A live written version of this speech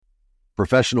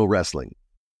Professional wrestling,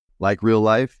 like real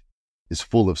life, is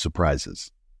full of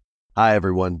surprises. Hi,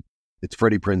 everyone. It's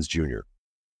Freddie Prinze Jr.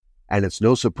 And it's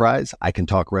no surprise I can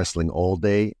talk wrestling all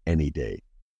day, any day.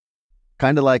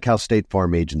 Kind of like how State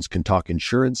Farm agents can talk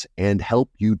insurance and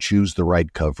help you choose the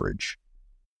right coverage.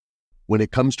 When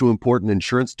it comes to important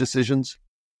insurance decisions,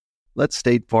 let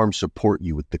State Farm support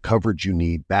you with the coverage you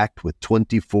need, backed with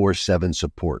 24/7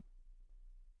 support.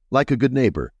 Like a good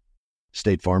neighbor,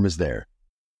 State Farm is there.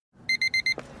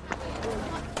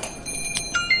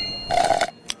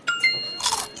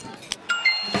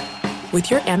 With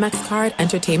your Amex card,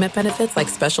 entertainment benefits like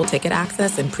special ticket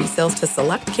access and pre-sales to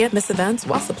select can't-miss events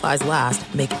while supplies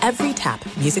last make every tap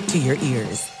music to your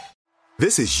ears.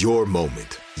 This is your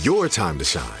moment, your time to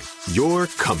shine, your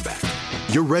comeback.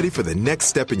 You're ready for the next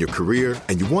step in your career,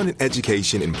 and you want an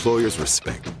education employers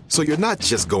respect. So you're not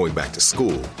just going back to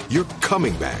school, you're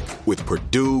coming back with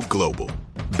Purdue Global.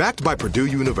 Backed by Purdue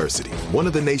University, one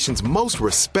of the nation's most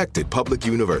respected public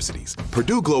universities,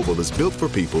 Purdue Global is built for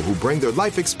people who bring their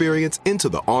life experience into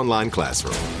the online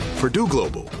classroom. Purdue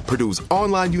Global, Purdue's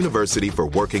online university for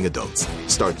working adults.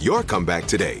 Start your comeback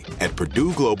today at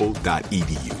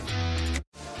purdueglobal.edu.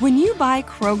 When you buy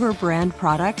Kroger brand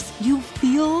products, you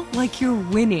feel like you're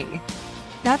winning.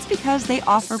 That's because they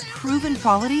offer proven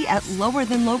quality at lower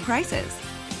than low prices.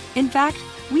 In fact,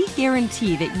 we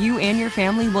guarantee that you and your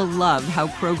family will love how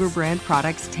Kroger brand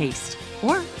products taste,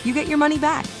 or you get your money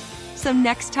back. So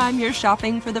next time you're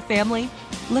shopping for the family,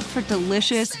 look for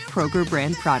delicious Kroger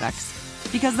brand products,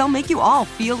 because they'll make you all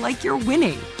feel like you're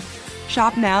winning.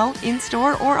 Shop now,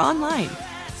 in-store, or online.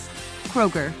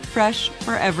 Kroger, fresh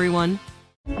for everyone.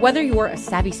 Whether you're a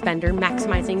savvy spender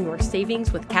maximizing your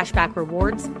savings with cashback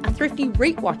rewards, a thrifty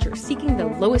rate watcher seeking the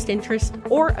lowest interest,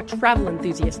 or a travel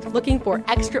enthusiast looking for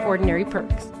extraordinary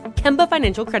perks, Kemba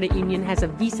Financial Credit Union has a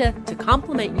visa to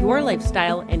complement your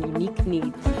lifestyle and unique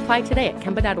needs. Apply today at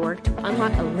Kemba.org to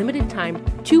unlock a limited-time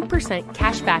 2%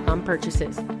 cash back on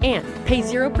purchases and pay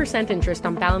 0% interest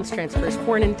on balance transfers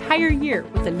for an entire year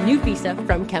with a new visa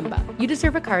from Kemba. You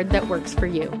deserve a card that works for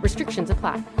you. Restrictions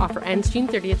apply. Offer ends June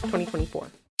 30th, 2024.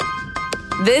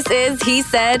 This is He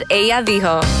Said, Ella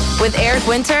Dijo, with Eric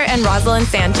Winter and Rosalind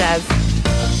Sanchez.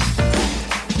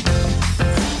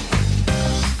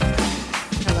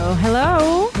 Hello,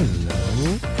 hello.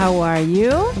 Hello. How are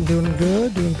you? I'm doing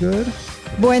good, doing good.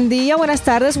 Buen día, buenas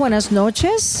tardes, buenas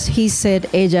noches. He Said,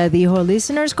 Ella Dijo.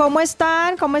 Listeners, ¿cómo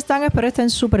están? ¿Cómo están? Espero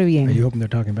estén súper bien. Are you hoping they're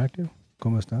talking back to you?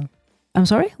 ¿Cómo están? I'm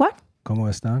sorry, what? ¿Cómo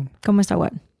están? ¿Cómo está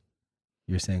what?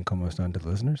 You're saying ¿cómo están to the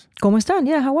listeners? ¿Cómo están?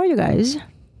 Yeah, how are you guys?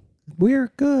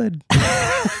 We're good.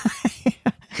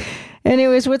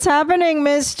 Anyways, what's happening,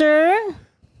 mister?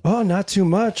 Oh, not too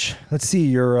much. Let's see.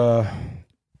 Your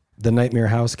the Nightmare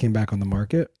House came back on the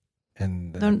market,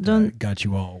 and don't got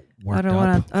you all worked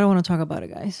up. I don't want to talk about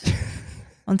it, guys.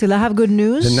 Until I have good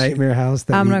news. The Nightmare House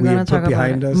that I'm we not going to talk about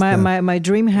behind it. us. My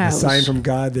dream house. The sign from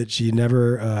God that she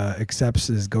never accepts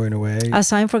is going away. A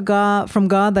sign from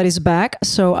God that is back,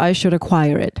 so I should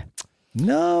acquire it.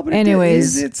 No, but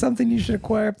anyways, is it something you should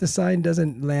acquire if the sign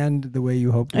doesn't land the way you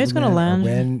hoped it it's would going to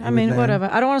land? I mean, whatever.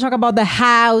 I don't want to talk about the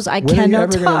house. I cannot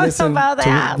talk about the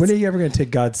house. When are you ever going to take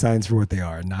God's signs for what they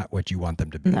are, not what you want them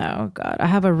to be? No, God. I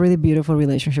have a really beautiful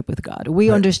relationship with God. We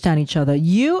understand each other.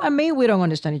 You and me, we don't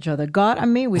understand each other. God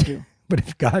and me, we do. But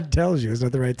if God tells you it's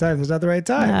not the right time, it's not the right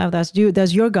time. No, that's you.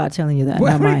 That's your God telling you that.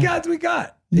 How many gods we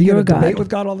got? Your gonna God. Debate with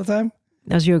God all the time?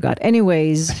 That's your God.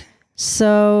 Anyways,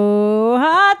 so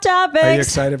hot topics. Are you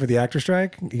excited for the actor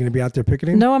strike? You going to be out there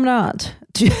picketing? No, I'm not.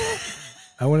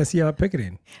 I want to see you out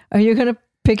picketing. Are you going to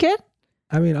picket?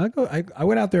 I mean, I'll go. I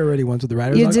went out there already once with the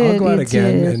writers. I'll go out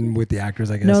again and with the actors,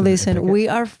 I guess. No, listen, we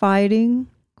are fighting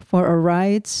for our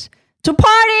rights to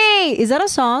party. Is that a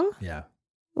song? Yeah.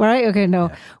 Right? Okay, no.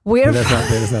 Yeah. We're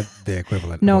that's not the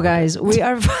equivalent. No, guys, we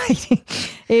are fighting.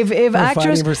 If we're actors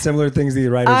fighting for similar things the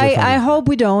writers are fighting I hope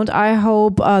we don't. I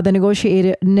hope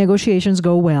the negotiations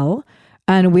go well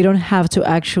and we don't have to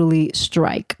actually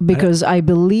strike, because I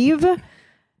believe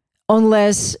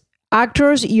unless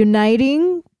actors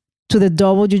uniting to the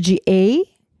WGA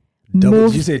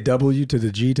did you say W to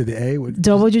the G to the A?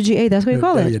 WGA, that's what you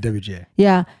call it. Yeah, WGA.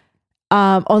 Yeah.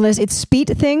 Unless it speed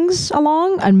things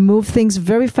along and move things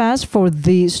very fast for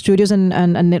the studios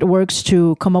and networks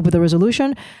to come up with a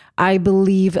resolution, I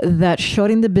believe that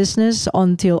shutting the business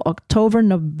until October,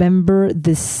 November,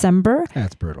 December,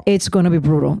 That's brutal. it's going to be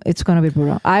brutal. It's going to be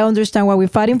brutal. I understand what we're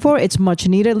fighting for. It's much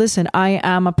needed. Listen, I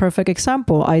am a perfect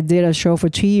example. I did a show for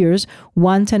 2 years,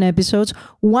 110 episodes,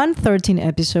 113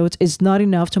 episodes. It's not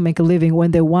enough to make a living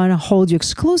when they want to hold you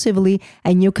exclusively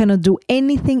and you cannot do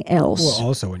anything else. Well,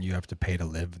 also when you have to pay to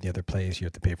live in the other place, you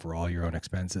have to pay for all your own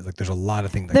expenses. Like there's a lot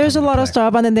of things. There's a lot of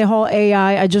stuff, and then the whole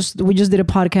AI. We just did a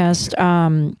podcast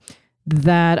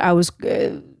that I was.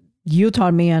 You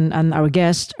taught me, and our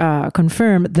guest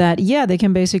confirmed that they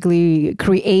can basically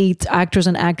create actors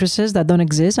and actresses that don't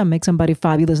exist and make somebody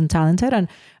fabulous and talented,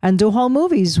 and do whole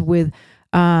movies with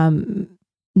no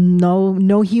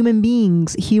human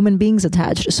beings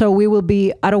attached. So we will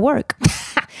be out of work.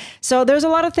 So there's a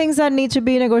lot of things that need to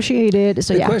be negotiated.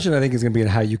 So the question I think is going to be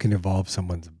how you can evolve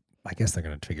someone's. I guess they're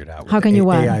going to figure it out. How can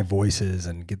you AI voices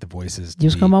and get the voices?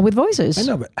 Just come up with voices. I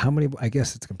know, but how many? I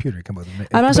guess it's a computer. Come up with.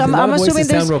 I'm assuming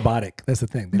sound robotic. That's the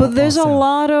thing. But there's a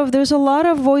lot of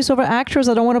voiceover actors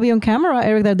that don't want to be on camera,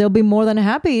 Eric. That they'll be more than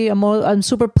happy and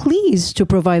super pleased to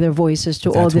provide their voices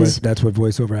to all this. That's what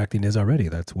voiceover acting is already.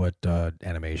 That's what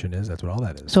animation is. That's what all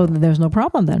that is. So there's no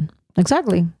problem then.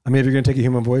 Exactly. I mean, if you're going to take a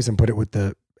human voice and put it with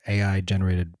the AI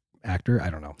generated actor, I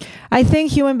don't know. I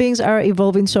think human beings are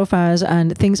evolving so fast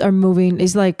and things are moving.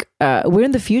 It's like we're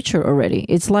in the future already.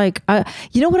 It's like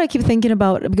you know what I keep thinking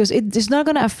about, because it's not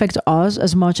going to affect us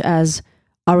as much as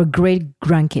our great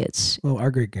grandkids. Well,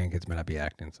 our great grandkids might not be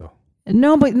acting, so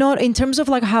no, but not in terms of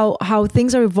like how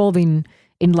things are evolving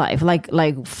in life,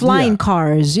 like flying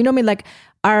cars. You know what I mean? Like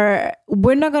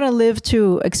we're not going to live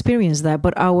to experience that,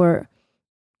 but our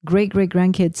great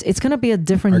grandkids, it's gonna be a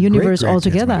different universe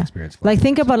altogether. Like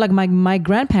think about like my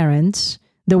grandparents,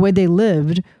 the way they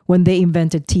lived when they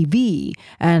invented TV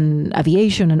and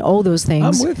aviation and all those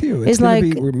things. I'm with you. It's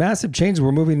like we're massive changes.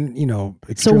 We're moving,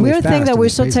 so we're thinking that we're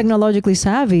so paces. technologically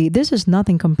savvy. This is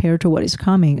nothing compared to what is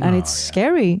coming, and it's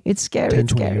scary. It's scary. 10,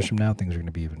 20 years from now, things are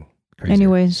gonna be even crazier.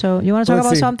 Anyway, so you want to talk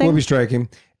about something? We'll be striking.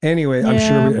 Anyway,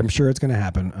 I'm sure it's going to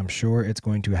happen. I'm sure it's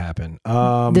going to happen.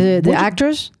 The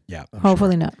actors? Yeah.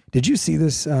 Hopefully not. Did you see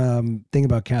this thing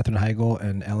about Katherine Heigl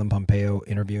and Ellen Pompeo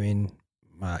interviewing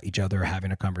each other,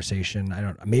 having a conversation?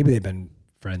 Maybe they've been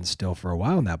friends still for a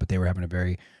while now, but they were having a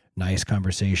very nice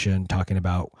conversation talking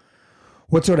about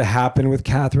what sort of happened with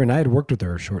Katherine. I had worked with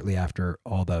her shortly after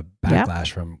all the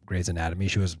backlash from Grey's Anatomy.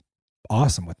 She was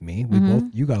awesome with me.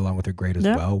 You got along with her great as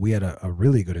well. We had a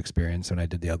really good experience when I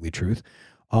did The Ugly Truth.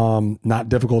 Not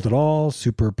difficult at all,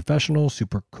 super professional,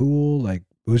 super cool. Like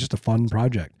it was just a fun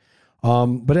project.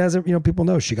 But as people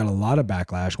know, she got a lot of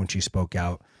backlash when she spoke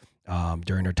out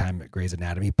during her time at Grey's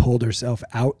Anatomy, pulled herself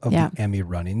out of the Emmy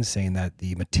running, saying that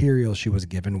the material she was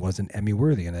given wasn't Emmy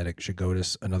worthy and that it should go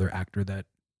to another actor that,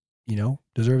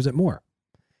 deserves it more.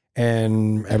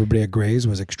 And everybody at Grey's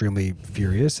was extremely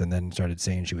furious and then started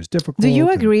saying she was difficult. Do you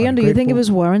agree, and do you think it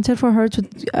was warranted for her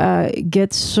to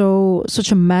get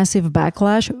such a massive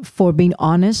backlash for being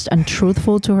honest and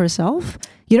truthful to herself?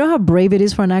 You know how brave it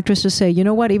is for an actress to say, you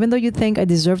know what, even though you think I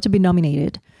deserve to be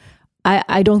nominated,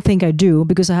 I don't think I do,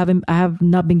 because I have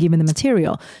not been given the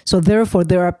material. So therefore,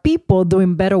 there are people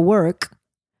doing better work.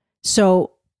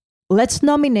 So let's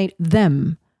nominate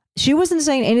them. She wasn't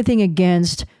saying anything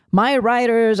against my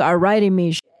writers are writing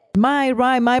me.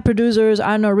 My producers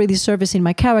are not really servicing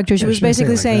my character. She was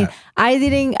basically saying, I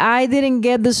didn't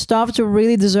get the stuff to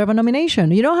really deserve a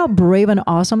nomination. You know how brave and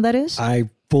awesome that is? I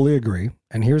fully agree.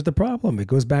 And here's the problem. It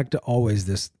goes back to always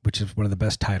this, which is one of the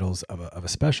best titles of a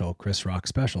special, Chris Rock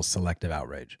special, selective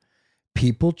outrage.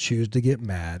 People choose to get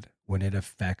mad when it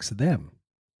affects them.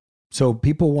 So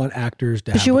people want actors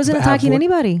to but she wasn't attacking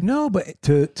anybody. No, but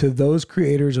to those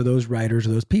creators or those writers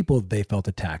or those people, they felt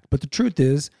attacked. But the truth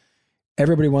is,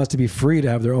 everybody wants to be free to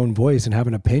have their own voice and have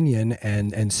an opinion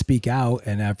and speak out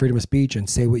and have freedom of speech and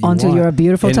say what you want. Until you're a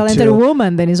beautiful, talented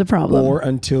woman, then is a problem. Or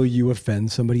until you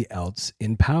offend somebody else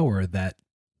in power that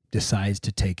decides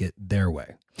to take it their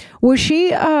way. Was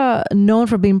she known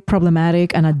for being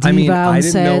problematic and a diva on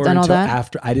set and all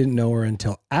that? I didn't know her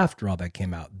until after all that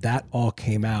came out. That all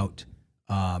came out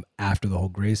after the whole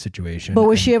Grey's situation. But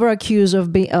was she ever accused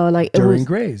of being during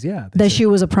Grey's? Yeah, that she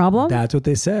was a problem. That's what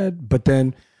they said. But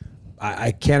then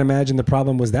I can't imagine the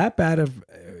problem was that bad. Of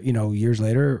years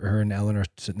later, her and Ellen are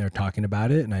sitting there talking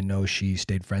about it, and I know she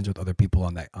stayed friends with other people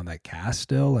on that cast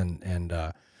still, and.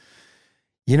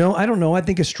 I don't know. I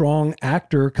think a strong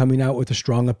actor coming out with a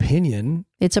strong opinion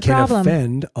can problem.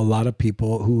 Offend a lot of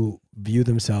people who view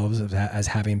themselves as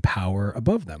having power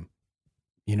above them.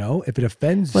 If it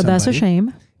offends somebody. That's a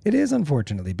shame. It is,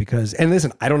 unfortunately, because, and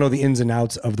listen, I don't know the ins and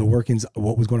outs of the workings of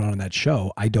what was going on in that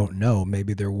show. I don't know.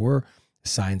 Maybe there were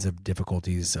signs of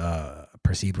difficulties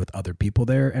perceived with other people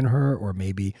there and her, or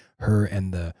maybe her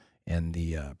and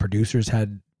the producers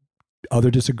had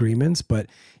other disagreements. But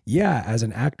yeah, as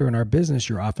an actor in our business,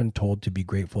 you're often told to be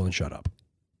grateful and shut up.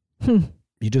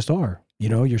 You just are. You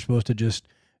know, you're supposed to just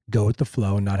go with the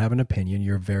flow and not have an opinion.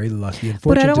 You're very lucky and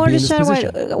fortunate to be in this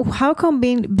position. But I don't understand why. How come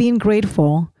being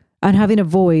grateful and having a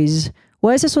voice,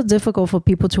 why is it so difficult for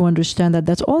people to understand that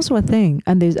that's also a thing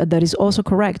and that is also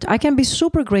correct? I can be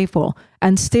super grateful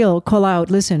and still call out,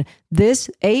 listen, this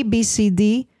A, B, C,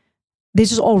 D,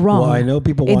 this is all wrong. Well, I know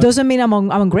people It doesn't mean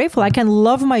I'm ungrateful. I can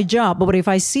love my job, but if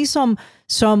I see some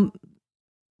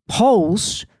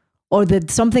holes or that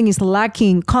something is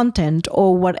lacking content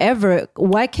or whatever,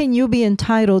 why can you be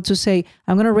entitled to say,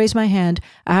 I'm going to raise my hand,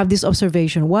 I have this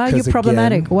observation? Why are you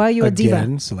problematic? Why are you a diva?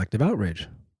 Again, selective outrage.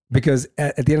 Because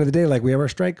at the end of the day, like we have our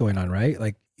strike going on, right?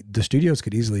 Like the studios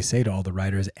could easily say to all the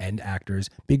writers and actors,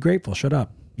 be grateful, shut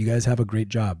up. You guys have a great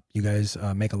job. You guys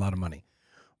make a lot of money.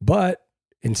 But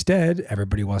instead,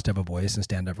 everybody wants to have a voice and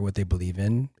stand up for what they believe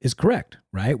in is correct,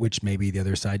 right? Which maybe the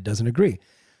other side doesn't agree.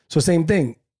 So same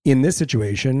thing. In this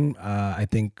situation, I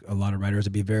think a lot of writers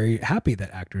would be very happy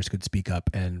that actors could speak up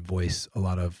and voice a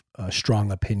lot of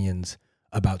strong opinions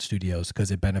about studios because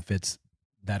it benefits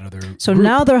that other So group.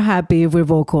 now they're happy if we're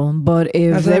vocal, but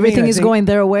if everything is going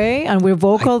their way and we're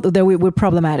vocal, then we're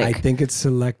problematic. I think it's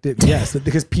selective, yes,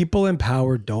 because people in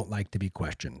power don't like to be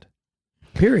questioned.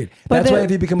 Period. But that's why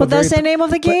if you become but that's the name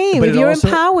of the game. But if you're also,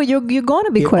 in power, you're going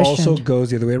to be questioned. It also goes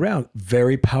the other way around.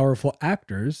 Very powerful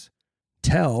actors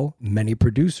tell many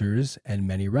producers and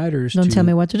many writers Don't tell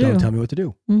me what to do. Don't tell me what to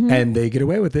do. Mm-hmm. And they get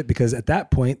away with it because at that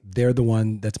point, they're the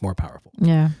one that's more powerful.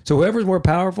 Yeah. So whoever's more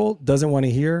powerful doesn't want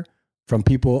to hear from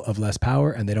people of less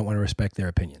power and they don't want to respect their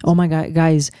opinions. Oh my God,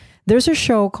 guys. There's a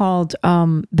show called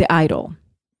The Idol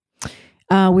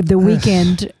with The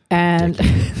Weeknd and...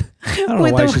 I don't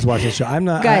know why she's watching the show. I'm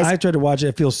not. Guys, I tried to watch it.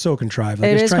 It feels so contrived.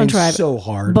 Like it it's is contrived. So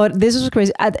hard. But this is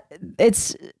crazy.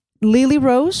 It's Lily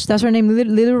Rose. That's her name.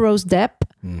 Lily Rose Depp.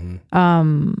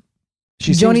 Mm-hmm.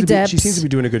 Johnny Depp. She seems to be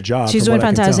doing a good job. She's doing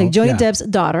fantastic. Johnny Depp's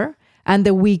daughter. And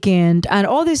The Weeknd and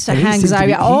all these Hank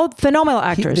Azaria, all phenomenal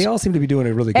actors. They all seem to be doing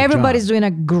a really good job. Everybody's doing a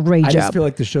great job. I just feel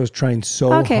like the show's trying so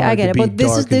hard I get to it. be But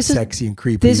this dark and sexy and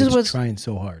creepy. This is what's trying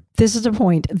so hard. This is the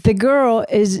point. The girl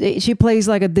she plays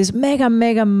like this mega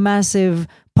massive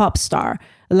pop star.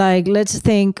 Like, let's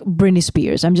think Britney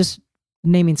Spears. I'm just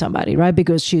naming somebody, right?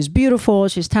 Because she's beautiful,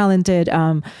 she's talented,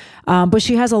 but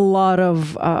she has a lot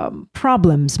of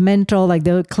problems, like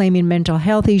they're claiming mental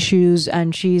health issues,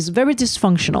 and she's very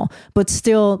dysfunctional, but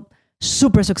still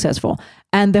super successful.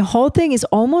 And the whole thing is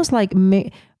almost like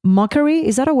mockery,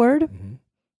 is that a word? Mm-hmm.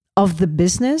 Of the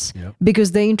business, yep.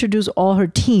 Because they introduce all her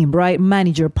team, right?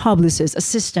 Manager, publicist,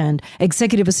 assistant,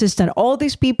 executive assistant, all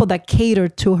these people that cater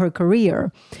to her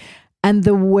career. And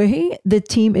the way the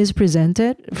team is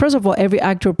presented, first of all, every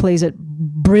actor plays it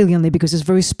brilliantly because it's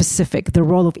very specific, the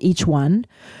role of each one.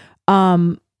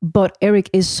 But Eric,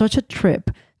 is such a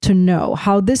trip to know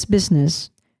how this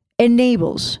business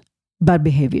enables bad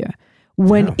behavior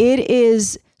when it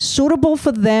is suitable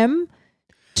for them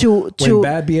when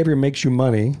bad behavior makes you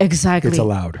money, exactly, it's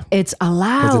allowed. It's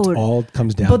allowed. Because it all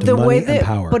comes down to money and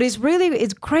power. But it's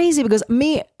crazy because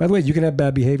By the way, you can have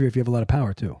bad behavior if you have a lot of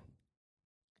power too.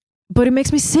 But it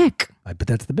makes me sick. But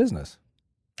that's the business.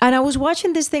 And I was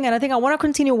watching this thing and I think I want to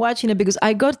continue watching it because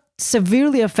I got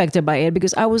severely affected by it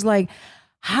because I was like,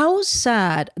 how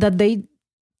sad that they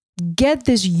get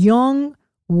this young,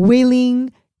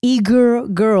 willing, eager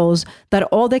girls that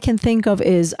all they can think of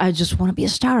is, I just want to be a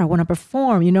star. I want to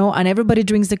perform, and everybody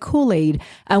drinks the Kool-Aid.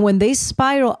 And when they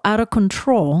spiral out of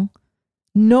control,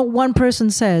 no one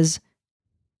person says,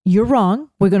 you're wrong.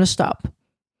 We're going to stop.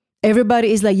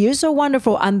 Everybody is like, you're so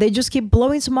wonderful. And they just keep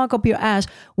blowing smoke up your ass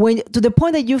to the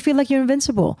point that you feel like you're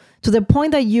invincible, to the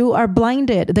point that you are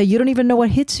blinded, that you don't even know what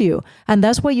hits you. And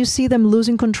that's why you see them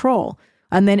losing control.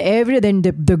 And then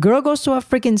the girl goes to a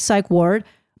freaking psych ward,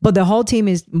 but the whole team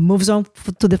moves on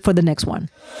for the next one.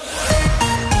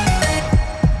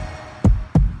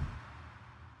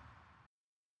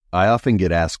 I often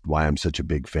get asked why I'm such a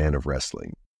big fan of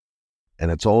wrestling. And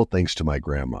it's all thanks to my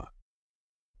grandma.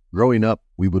 Growing up,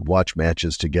 we would watch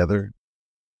matches together,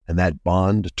 and that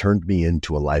bond turned me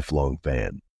into a lifelong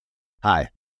fan. Hi,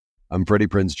 I'm Freddie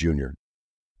Prinze Jr.,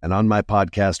 and on my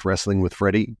podcast, Wrestling with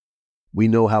Freddie, we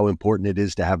know how important it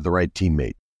is to have the right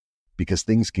teammate, because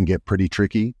things can get pretty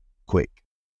tricky quick.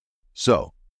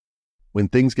 So, when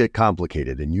things get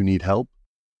complicated and you need help,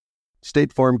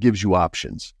 State Farm gives you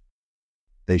options.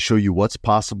 They show you what's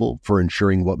possible for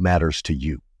ensuring what matters to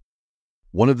you.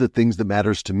 One of the things that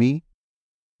matters to me,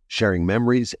 sharing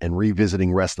memories and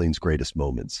revisiting wrestling's greatest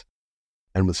moments.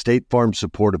 And with State Farm's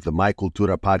support of the My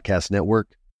Cultura Podcast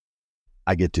Network,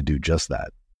 I get to do just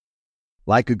that.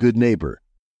 Like a good neighbor,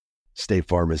 State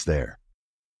Farm is there.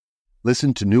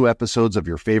 Listen to new episodes of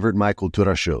your favorite My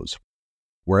Cultura shows,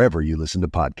 wherever you listen to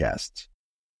podcasts.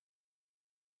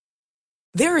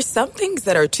 There are some things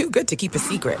that are too good to keep a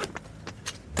secret.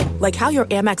 Like how your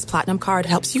Amex Platinum card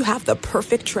helps you have the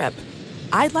perfect trip.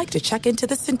 I'd like to check into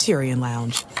the Centurion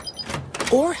Lounge.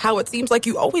 Or how it seems like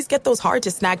you always get those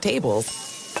hard-to-snag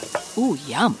tables. Ooh,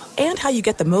 yum. And how you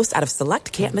get the most out of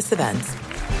select can't-miss events.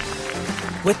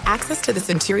 With access to the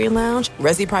Centurion Lounge,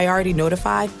 Resi Priority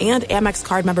Notified, and Amex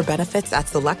card member benefits at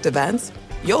select events,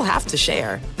 you'll have to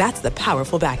share. That's the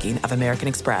powerful backing of American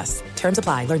Express. Terms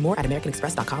apply. Learn more at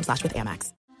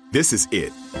americanexpress.com/withAmex. This is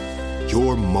it.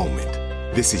 Your moment.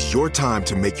 This is your time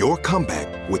to make your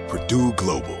comeback with Purdue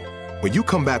Global. When you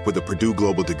come back with a Purdue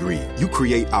Global degree, you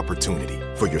create opportunity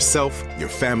for yourself, your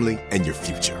family, and your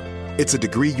future. It's a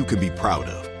degree you can be proud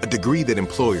of, a degree that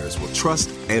employers will trust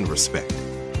and respect.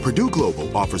 Purdue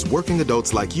Global offers working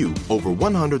adults like you over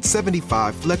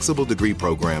 175 flexible degree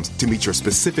programs to meet your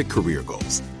specific career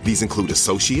goals. These include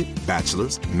associate,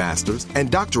 bachelor's, master's,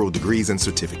 and doctoral degrees and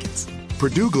certificates.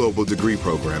 Purdue Global degree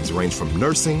programs range from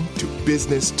nursing to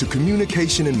business to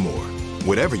communication and more.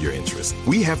 Whatever your interest,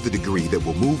 we have the degree that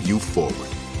will move you forward.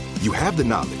 You have the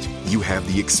knowledge, you have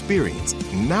the experience.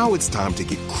 Now it's time to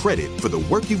get credit for the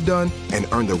work you've done and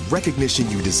earn the recognition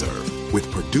you deserve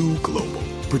with Purdue Global,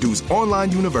 Purdue's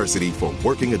online university for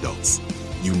working adults.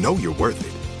 You know you're worth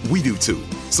it. We do too.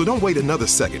 So don't wait another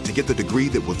second to get the degree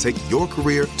that will take your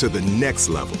career to the next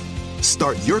level.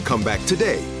 Start your comeback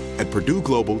today at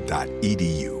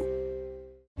purdueglobal.edu.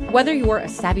 Whether you're a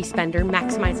savvy spender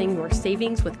maximizing your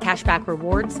savings with cashback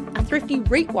rewards, a thrifty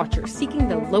rate watcher seeking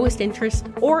the lowest interest,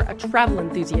 or a travel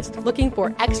enthusiast looking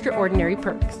for extraordinary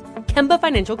perks, Kemba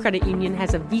Financial Credit Union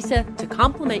has a visa to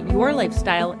complement your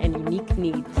lifestyle and unique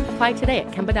needs. Apply today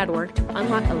at Kemba.org to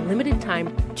unlock a limited-time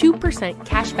 2%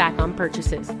 cash back on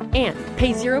purchases and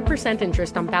pay 0%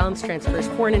 interest on balance transfers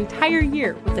for an entire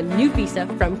year with a new visa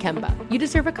from Kemba. You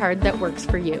deserve a card that works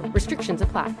for you. Restrictions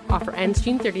apply. Offer ends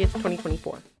June 30th,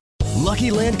 2024.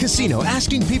 Lucky Land Casino,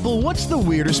 asking people, what's the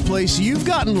weirdest place you've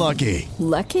gotten lucky?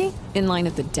 Lucky? In line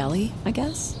at the deli, I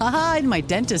guess? Aha, in my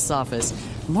dentist's office.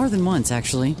 More than once,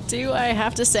 actually. Do I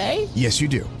have to say? Yes, you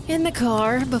do. In the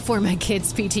car before my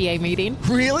kids' PTA meeting.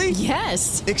 Really?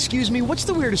 Yes. Excuse me, what's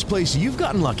the weirdest place you've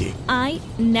gotten lucky? I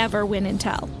never win and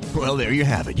tell. Well, there you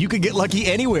have it. You can get lucky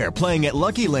anywhere, playing at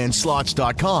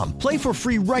LuckyLandSlots.com. Play for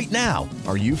free right now.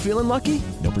 Are you feeling lucky?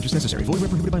 No purchase necessary. Void where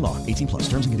prohibited by law. 18+.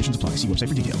 Terms and conditions apply. See website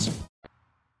for details.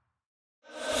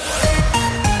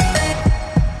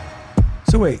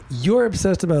 So wait, you're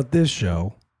obsessed about this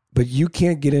show, but you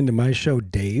can't get into my show,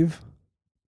 Dave?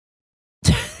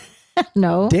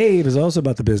 No. Dave is also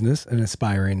about the business, an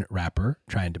aspiring rapper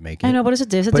trying to make it. I know, but it's a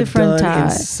but different done in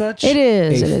type. such It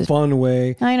is. fun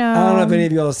way. I know. I don't know if any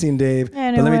of y'all have seen Dave, but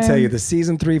let me Anyway. tell you, the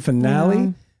season 3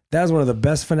 finale, that was one of the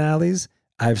best finales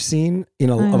I've seen, of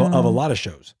a lot of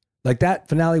shows. Like, that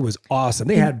finale was awesome.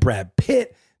 They had Brad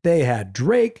Pitt, they had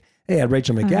Drake, they had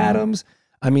Rachel McAdams.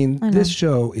 I mean, this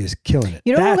show is killing it.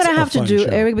 You know what I'm That's gonna have a to fun do, show.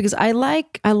 Eric, because I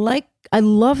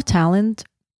love talent.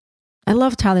 I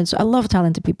love talent. So I love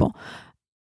talented people.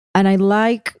 And I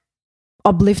like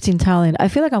uplifting talent. I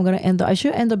feel like I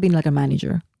should end up being like a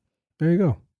manager. There you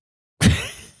go.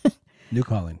 New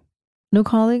calling. No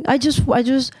calling. I just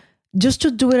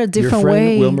to do it a different Your friend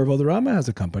way. Wilmer Valderrama has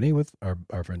a company with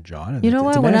our friend John. And You know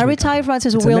it's a what? When I management retire, company.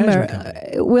 Francis, It's a management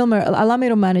company. Wilmer, allow me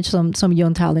to manage some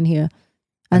young talent here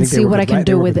I and think they see work what I with can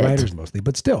do they work with it. writers mostly,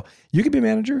 but still, you could be a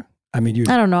manager. I mean,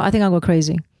 I don't know. I think I'll go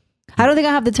crazy. I don't think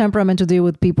I have the temperament to deal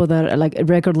with people that are like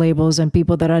record labels and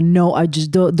people that I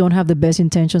just don't have the best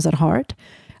intentions at heart.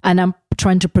 And I'm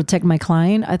trying to protect my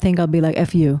client. I think I'll be like,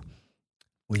 F you.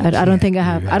 Well, I don't think I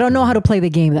have. I don't know how to play the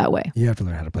game that way. You have to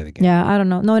learn how to play the game. Yeah, I don't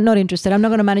know. No, not interested. I'm not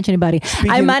going to manage anybody.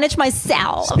 I manage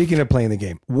myself. Speaking of playing the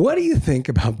game, what do you think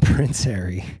about Prince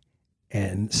Harry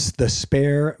and the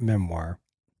Spare memoir?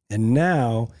 And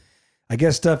now, I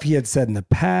guess stuff he had said in the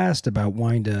past about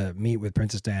wanting to meet with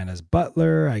Princess Diana's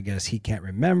butler. I guess he can't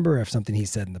remember if something he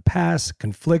said in the past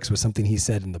conflicts with something he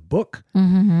said in the book.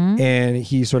 Mm-hmm. And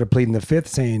he sort of pleading the fifth,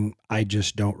 saying, I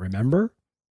just don't remember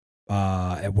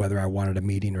whether I wanted a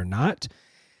meeting or not.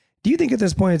 Do you think at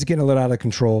this point it's getting a little out of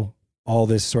control? All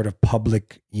this sort of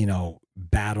public,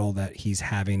 battle that he's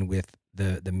having with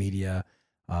the media,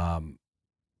 and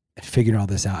figuring all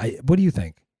this out. What do you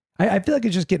think? I feel like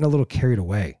it's just getting a little carried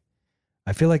away.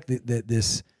 I feel like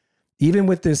this, even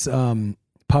with this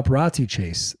paparazzi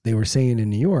chase, they were saying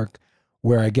in New York,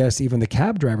 where I guess even the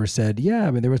cab driver said, yeah,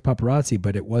 I mean, there was paparazzi,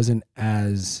 but it wasn't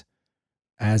as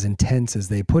intense as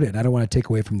they put it. And I don't want to take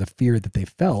away from the fear that they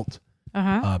felt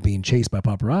being chased by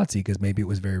paparazzi, because maybe it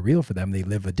was very real for them. They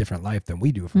live a different life than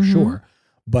we do, for sure.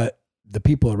 But the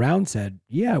people around said,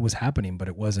 yeah, it was happening, but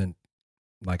it wasn't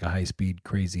like a high-speed,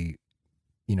 crazy,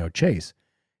 chase.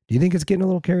 Do you think it's getting a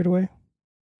little carried away?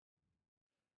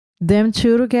 Them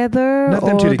two together, Not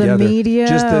them or two together. the media,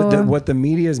 just what the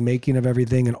media is making of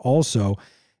everything, and also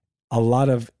a lot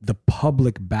of the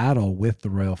public battle with the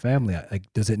royal family.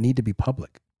 Like, does it need to be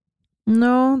public?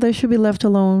 No, they should be left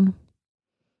alone.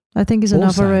 I think it's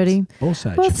enough already. Both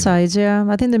sides. Both sides, yeah.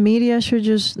 I think the media should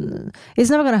just. It's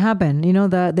never going to happen.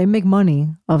 That they make money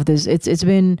of this. It's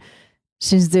been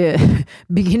since the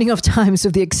beginning of times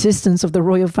of the existence of the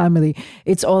royal family.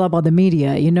 It's all about the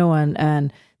media,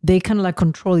 and they kind of like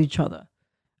control each other.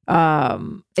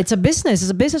 It's a business. It's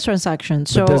a business transaction.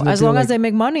 So as long as they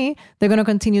make money, they're going to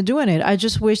continue doing it. I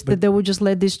just wish that they would just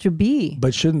let this to be.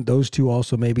 But shouldn't those two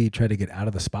also maybe try to get out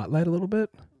of the spotlight a little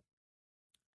bit?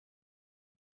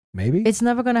 Maybe? It's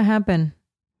never going to happen.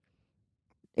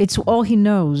 It's all he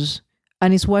knows,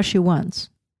 and it's what she wants.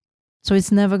 So it's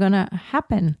never going to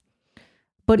happen.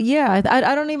 But yeah,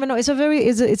 I don't even know. It's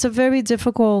a very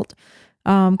difficult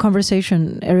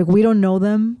conversation, Eric. We don't know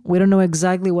them. We don't know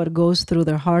exactly what goes through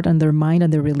their heart and their mind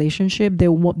and their relationship.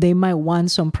 They might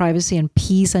want some privacy and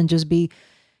peace and just be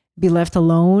left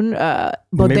alone.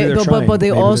 But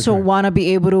they also want to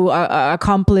be able to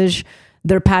accomplish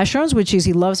their passions, which is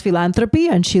he loves philanthropy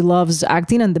and she loves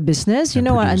acting and the business,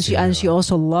 and she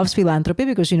also loves philanthropy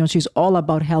because she's all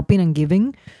about helping and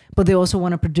giving. But they also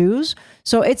want to produce.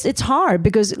 So it's hard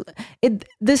because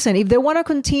listen, if they want to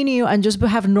continue and just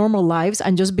have normal lives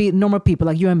and just be normal people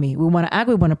like you and me, we want to act,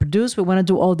 we want to produce, we want to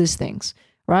do all these things,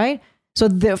 right? So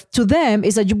to them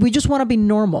is that we just want to be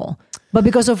normal. But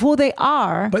because of who they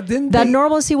are, that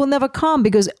normalcy will never come,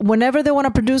 because whenever they want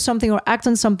to produce something or act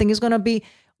on something, it's going to be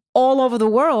all over the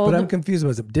world. But I'm confused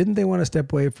about it. Didn't they want to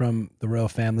step away from the royal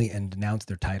family and denounce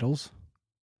their titles?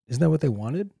 Isn't that what they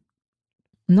wanted?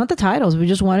 Not the titles. They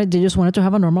just wanted to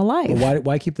have a normal life. Well,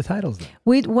 why keep the titles then?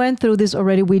 We went through this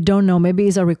already. We don't know. Maybe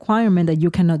it's a requirement that you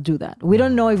cannot do that. We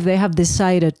don't know if they have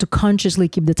decided to consciously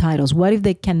keep the titles. What if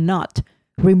they cannot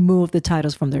remove the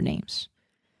titles from their names?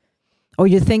 Or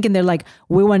you're thinking they're like,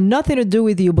 we want nothing to do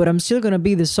with you, but I'm still going to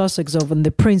be the Sussex of and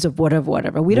the Prince of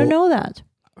whatever. We don't know that.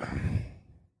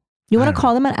 You want to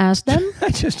call them and ask them?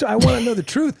 I want to know the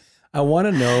truth. I want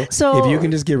to know if you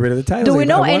can just get rid of the titles. Do we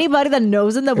know anybody that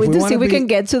knows them that we see if we can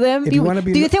get to them? Do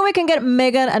you think we can get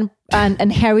Meghan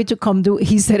and Harry to come do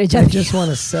He Said It? I just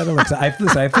want to settle it.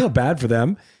 I feel bad for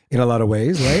them in a lot of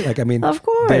ways, right? Like, I mean, of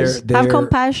course, have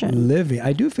compassion.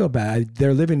 I do feel bad.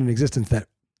 They're living an existence that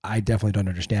I definitely don't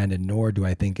understand, and nor do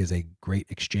I think is a great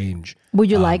exchange. Would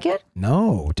you like it?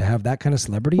 No, to have that kind of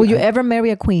celebrity. Would you ever marry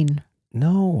a queen?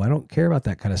 No, I don't care about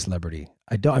that kind of celebrity.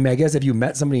 I don't. I mean, I guess if you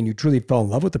met somebody and you truly fell in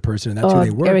love with the person and that's who they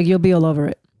were. Eric, you'll be all over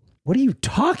it. What are you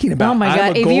talking about? Oh my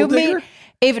God.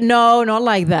 No, not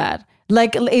like that.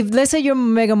 Like, if let's say you're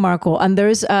Meghan Markle and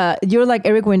there's you're like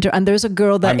Eric Winter and there's a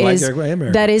girl that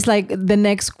is like the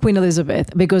next Queen Elizabeth,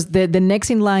 because the next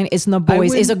in line is not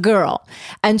boys, it's a girl,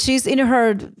 and she's in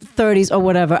her 30s or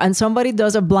whatever, and somebody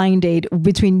does a blind date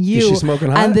between you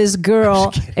and this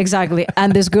girl, exactly,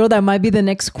 and this girl that might be the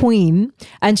next queen,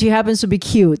 and she happens to be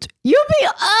cute, you'll be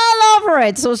all over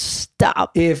it. So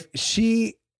stop. If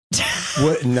she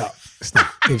would no.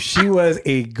 If she was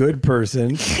a good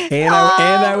person and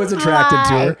I was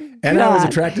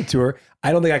attracted to her,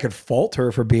 I don't think I could fault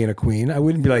her for being a queen. I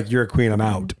wouldn't be like, you're a queen, I'm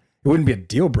out. It wouldn't be a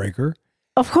deal breaker.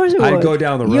 Of course it would. I'd go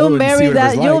down the road.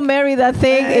 You'll marry that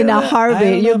thing in a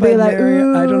heartbeat. You'll be like, I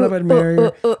don't know if I'd marry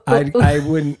her. I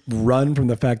wouldn't run from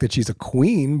the fact that she's a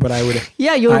queen, but I would.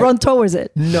 Yeah, you'll run towards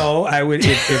it. No, I would.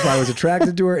 If I was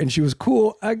attracted to her and she was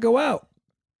cool, I'd go out.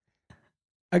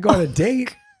 I'd go on a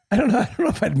date. I don't know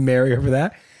if I'd marry her for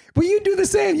that. But you'd do the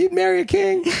same. You'd marry a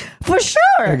king. For sure.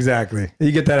 Exactly.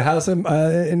 You get that house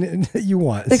and you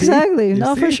want. Exactly.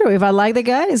 For sure. If I like the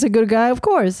guy, he's a good guy, of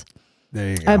course. There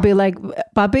you go. I'd be like,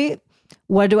 Papi,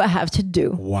 what do I have to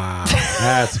do? Wow.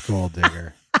 That's gold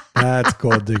digger. That's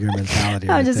gold digger mentality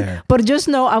there. But just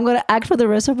know I'm going to act for the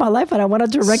rest of my life, and I want to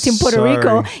direct in Puerto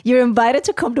Rico. You're invited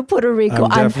to come to Puerto Rico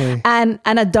and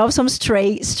adopt some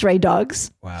stray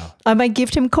dogs. Wow. I might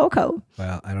gift him Coco.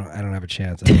 Well, I don't have a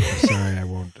chance. I'm sorry. I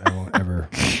won't ever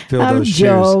fill those shoes.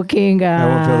 I'm joking, guys. I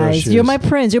won't fill those shoes. You're my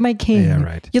prince. You're my king. Yeah,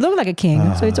 right. You look like a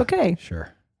king, so it's okay.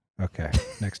 Sure. Okay.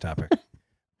 Next topic.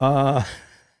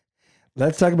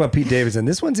 Let's talk about Pete Davidson.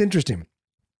 This one's interesting.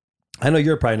 I know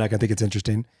you're probably not going to think it's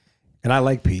interesting. And I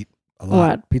like Pete a lot.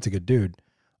 What? Pete's a good dude.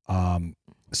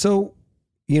 So,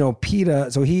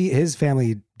 PETA, so his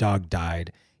family dog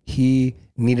died. He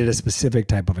needed a specific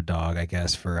type of a dog, I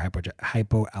guess, for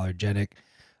hypoallergenic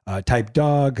type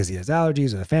dog because he has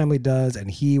allergies, or the family does. And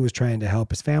he was trying to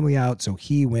help his family out. So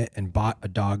he went and bought a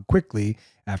dog quickly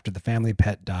after the family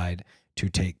pet died to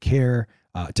take care,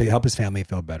 to help his family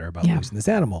feel better about losing this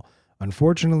animal.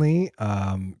 Unfortunately,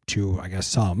 to, I guess,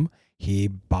 some, he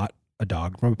bought a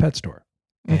dog from a pet store.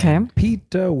 Okay. And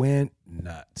PETA went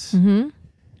nuts. Mm-hmm.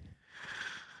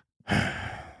 I'm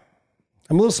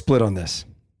a little split on this.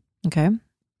 Okay.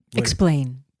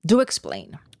 Explain. Do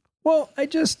explain. Well,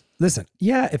 listen.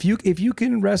 Yeah, if you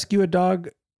can rescue a dog,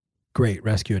 great,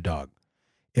 rescue a dog.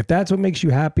 If that's what makes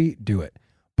you happy, do it.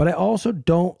 But I also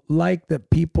don't like that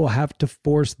people have to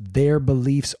force their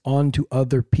beliefs onto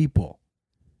other people.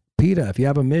 PETA, if you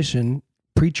have a mission,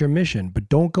 preach your mission, but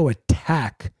don't go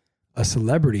attack a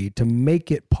celebrity to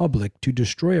make it public to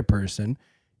destroy a person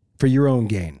for your own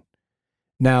gain.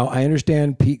 Now, I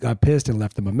understand Pete got pissed and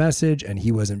left them a message, and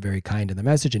he wasn't very kind in the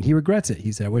message, and he regrets it.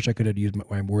 He said, I wish I could have used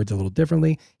my words a little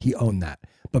differently. He owned that.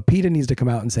 But PETA needs to come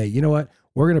out and say, you know what?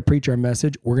 We're going to preach our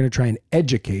message. We're going to try and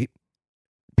educate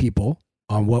people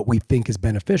on what we think is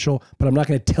beneficial, but I'm not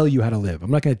going to tell you how to live. I'm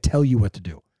not going to tell you what to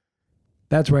do.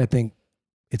 That's where I think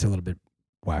it's a little bit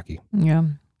wacky. Yeah.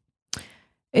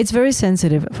 It's very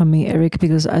sensitive for me, Eric,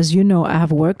 because as you know, I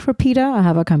have worked for PETA. I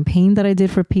have a campaign that I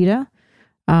did for PETA.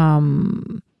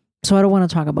 So I don't want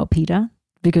to talk about PETA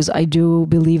because I do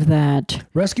believe that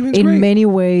rescuing's in great. Many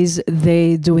ways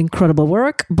they do incredible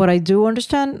work, but I do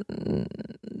understand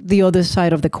the other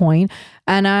side of the coin.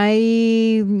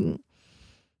 And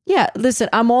listen,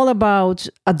 I'm all about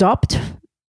adopt,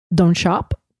 don't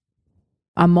shop.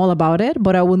 I'm all about it,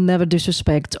 but I will never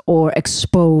disrespect or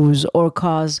expose or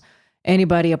cause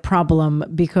anybody a problem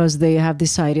because they have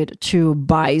decided to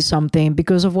buy something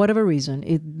because of whatever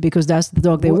reason, because that's the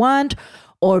dog they want,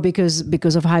 or because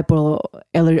of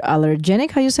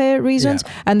hypoallergenic, how you say it, reasons.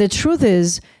 Yeah. And the truth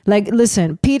is, like,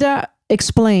 listen, PETA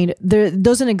explained there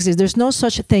doesn't exist. There's no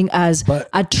such thing as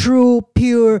a true,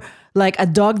 pure, like a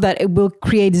dog that it will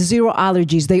create zero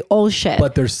allergies. They all shed.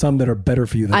 But there's some that are better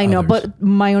for you than I know, others. but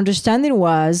my understanding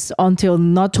was until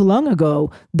not too long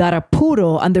ago that a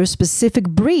poodle, and there are specific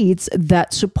breeds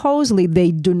that supposedly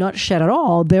they do not shed at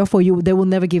all. Therefore, they will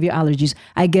never give you allergies.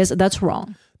 I guess that's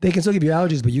wrong. They can still give you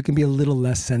allergies, but you can be a little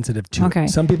less sensitive to it.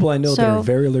 Some people I know that are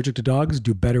very allergic to dogs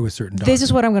do better with certain dogs. This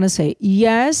is what I'm going to say.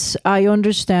 Yes, I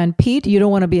understand, Pete. You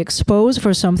don't want to be exposed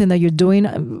for something that you're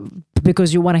doing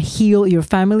because you want to heal your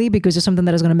family, because it's something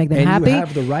that is going to make them happy. You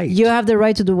have the right. You have the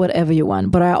right to do whatever you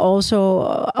want. But I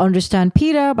also understand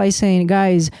PETA by saying,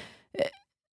 guys,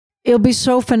 it'll be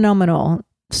so phenomenal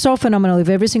if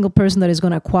every single person that is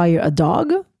going to acquire a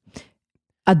dog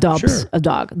adopts a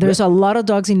dog. There's a lot of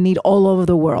dogs in need all over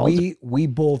the world. We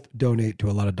both donate to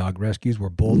a lot of dog rescues. We're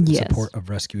both in support of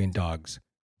rescuing dogs.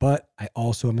 But I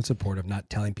also am in support of not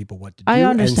telling people what to do. I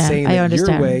understand. And saying that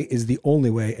your way is the only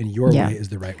way and your way is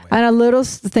the right way. And a little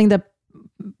thing that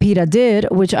PETA did,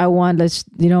 which I want,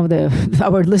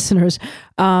 our listeners,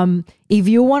 if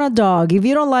you want a dog, if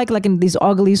you don't like this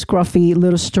ugly, scruffy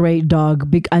little stray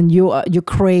dog, and you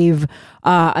crave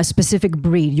a specific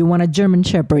breed, you want a German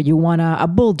Shepherd, you want a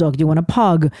bulldog, you want a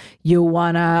pug, you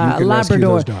want a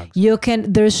Labrador, you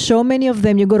can. There's so many of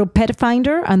them. You go to Pet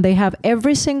Finder and they have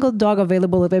every single dog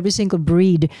available of every single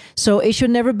breed. So it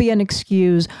should never be an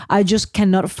excuse. I just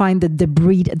cannot find the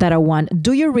breed that I want.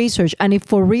 Do your research, and if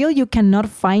for real you cannot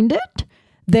find it,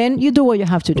 then you do what you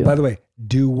have to do. By the way,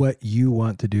 do what you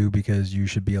want to do, because you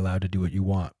should be allowed to do what you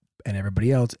want, and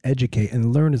everybody else educate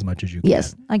and learn as much as you can.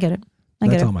 Yes, I get it.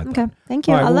 That's all my thought. Okay, thank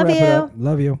you. Right, I love you.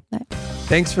 Love you. Bye.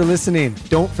 Thanks for listening.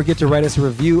 Don't forget to write us a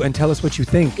review and tell us what you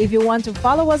think. If you want to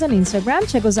follow us on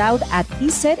Instagram, check us out at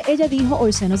He Said Ella Dijo,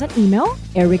 or send us an email,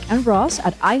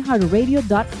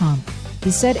 ericandross@iheartradio.com.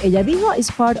 He Said Ella Dijo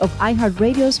is part of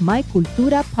iHeartRadio's My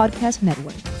Cultura podcast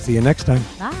network. See you next time.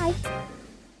 Bye.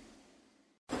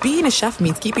 Being a chef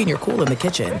means keeping your cool in the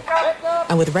kitchen.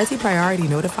 And with Resi Priority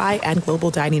Notify and Global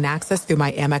Dining Access through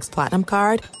my Amex Platinum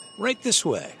card, right this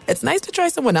way. It's nice to try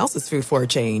someone else's food for a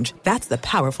change. That's the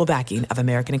powerful backing of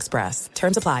American Express.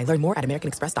 Terms apply. Learn more at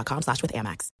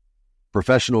americanexpress.com/withAmex.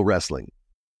 Professional wrestling,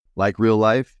 like real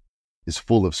life, is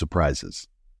full of surprises.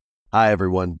 Hi,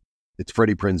 everyone. It's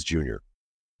Freddie Prinze Jr.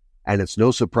 And it's no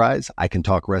surprise I can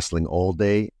talk wrestling all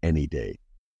day, any day.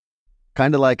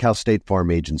 Kind of like how State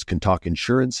Farm agents can talk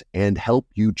insurance and help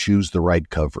you choose the right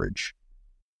coverage.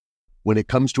 When it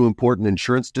comes to important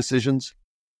insurance decisions,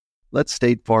 let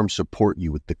State Farm support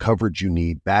you with the coverage you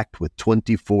need, backed with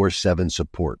 24/7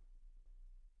 support.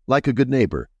 Like a good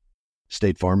neighbor,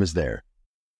 State Farm is there.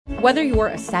 Whether you're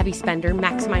a savvy spender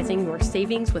maximizing your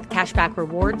savings with cashback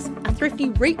rewards, a thrifty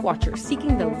rate watcher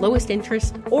seeking the lowest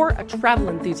interest, or a travel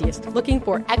enthusiast looking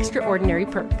for extraordinary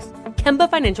perks, Kemba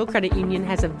Financial Credit Union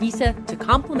has a visa to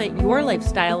complement your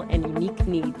lifestyle and unique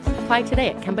needs. Apply today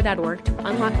at Kemba.org to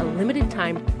unlock a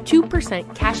limited-time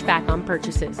 2% cash back on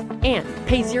purchases and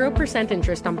pay 0%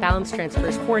 interest on balance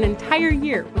transfers for an entire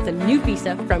year with a new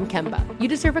visa from Kemba. You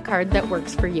deserve a card that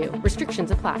works for you. Restrictions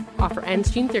apply. Offer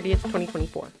ends June 30th,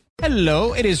 2024.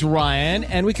 Hello, it is Ryan,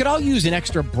 and we could all use an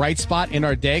extra bright spot in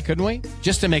our day, couldn't we?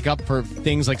 Just to make up for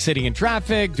things like sitting in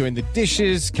traffic, doing the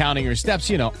dishes, counting your steps,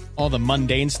 you know, all the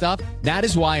mundane stuff. That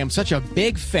is why I'm such a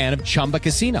big fan of Chumba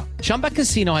Casino. Chumba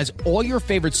Casino has all your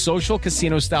favorite social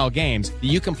casino-style games that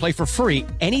you can play for free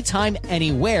anytime,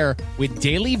 anywhere with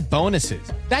daily bonuses.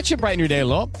 That should brighten your day a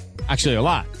little. Actually, a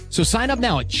lot. So sign up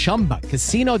now at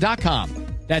ChumbaCasino.com.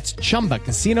 That's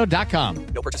ChumbaCasino.com.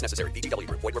 No purchase necessary. VGW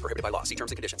Group. Void where prohibited by law. See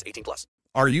terms and conditions. 18+.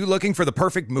 Are you looking for the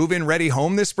perfect move-in ready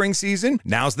home this spring season?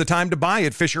 Now's the time to buy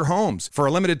at Fisher Homes. For a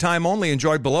limited time only,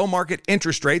 enjoy below-market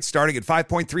interest rates starting at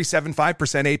 5.375%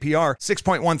 APR,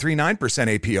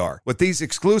 6.139% APR. With these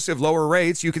exclusive lower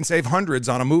rates, you can save hundreds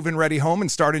on a move-in ready home and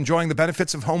start enjoying the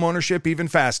benefits of home ownership even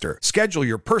faster. Schedule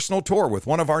your personal tour with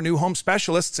one of our new home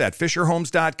specialists at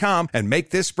FisherHomes.com and make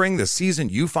this spring the season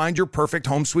you find your perfect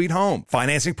home sweet home.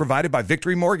 Financing provided by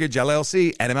Victory Mortgage,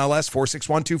 LLC, NMLS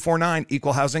 461249,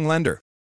 Equal Housing Lender.